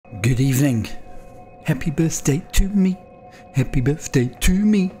Good evening. Happy birthday to me. Happy birthday to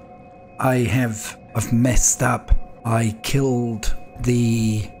me. I've messed up. I killed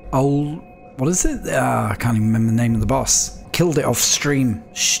the old, what is it? I can't even remember the name of the boss. Killed it off stream.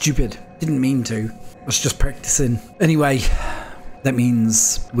 Stupid. Didn't mean to. I was just practicing. Anyway, that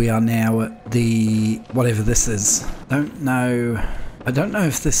means we are now at the, whatever this is. I don't know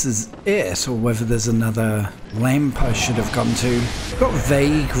if this is it or whether there's another lamp I should have gone to. I've got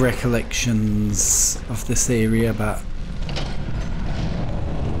vague recollections of this area, but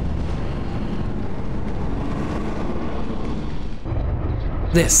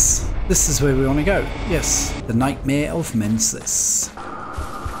this is where we want to go. Yes, the Nightmare of Mensis.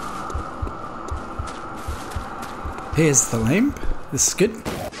 Here's the lamp. This is good.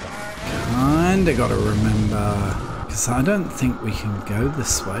 Kinda gotta remember, because I don't think we can go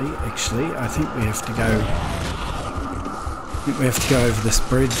this way, actually. I think we have to go over this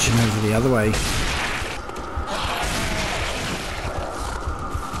bridge and over the other way.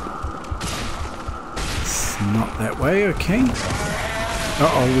 It's not that way, okay.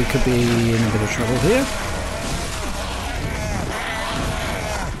 Uh-oh, we could be in a bit of trouble here.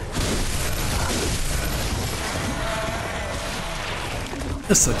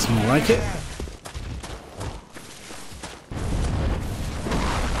 This looks more like it.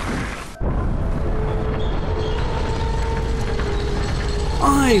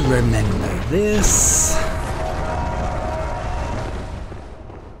 I remember this.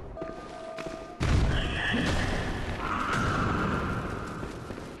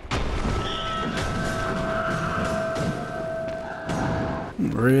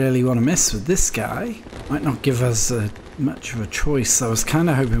 Really want to mess with this guy. Might not give us much of a choice. I was kind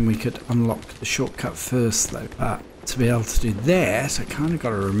of hoping we could unlock the shortcut first though, but to be able to do that I kind of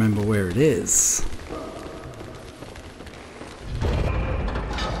got to remember where it is.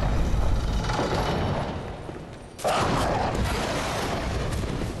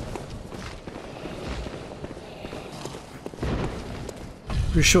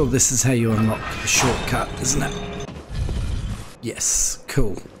 Pretty sure this is how you unlock the shortcut, isn't it? Yes,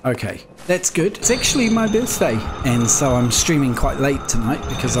 cool. Okay, that's good. It's actually my birthday, and so I'm streaming quite late tonight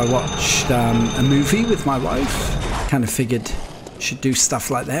because I watched a movie with my wife. Kind of figured you should do stuff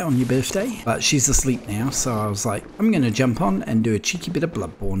like that on your birthday, but she's asleep now, so I was like, I'm gonna jump on and do a cheeky bit of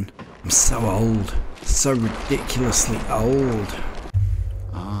Bloodborne. I'm so old, so ridiculously old.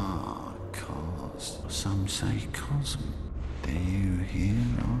 Ah, cause some say cosm. Do you hear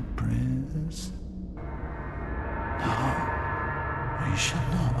our prayers? No. We shall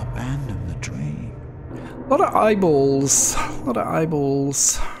not abandon the dream. A lot of eyeballs. A lot of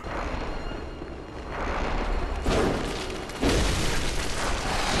eyeballs.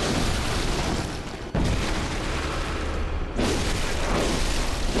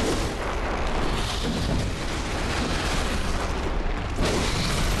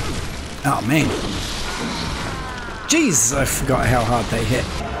 Oh man. Jeez, I forgot how hard they hit.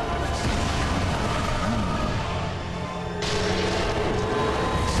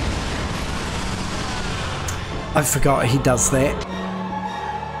 I forgot he does that.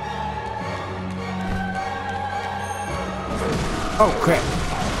 Oh crap.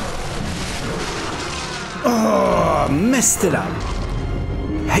 Oh, messed it up.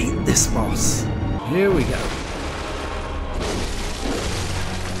 Hate this boss. Here we go.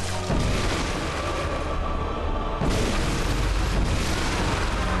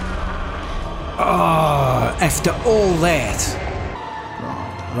 Oh, after all that.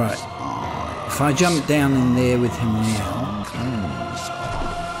 Right. If I jump down in there with him now...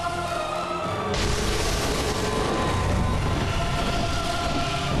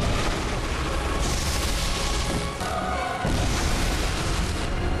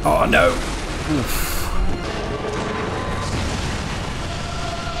 Oh no! Oof.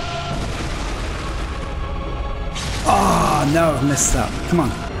 Oh no, I've messed up. Come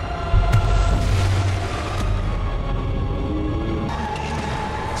on.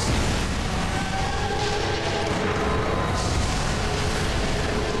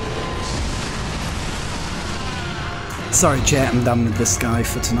 Sorry chat, I'm done with this guy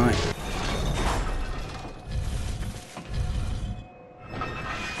for tonight.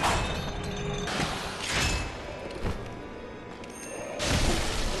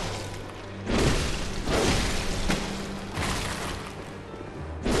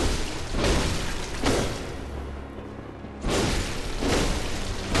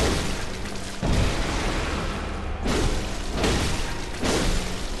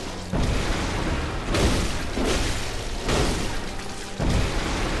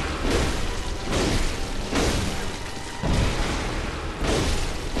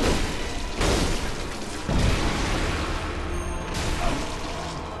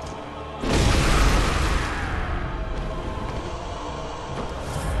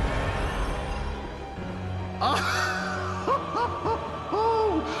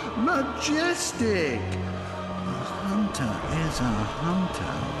 majestic! A hunter is a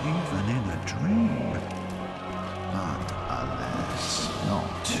hunter, even in a dream. But alas,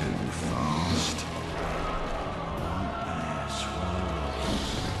 not too fast.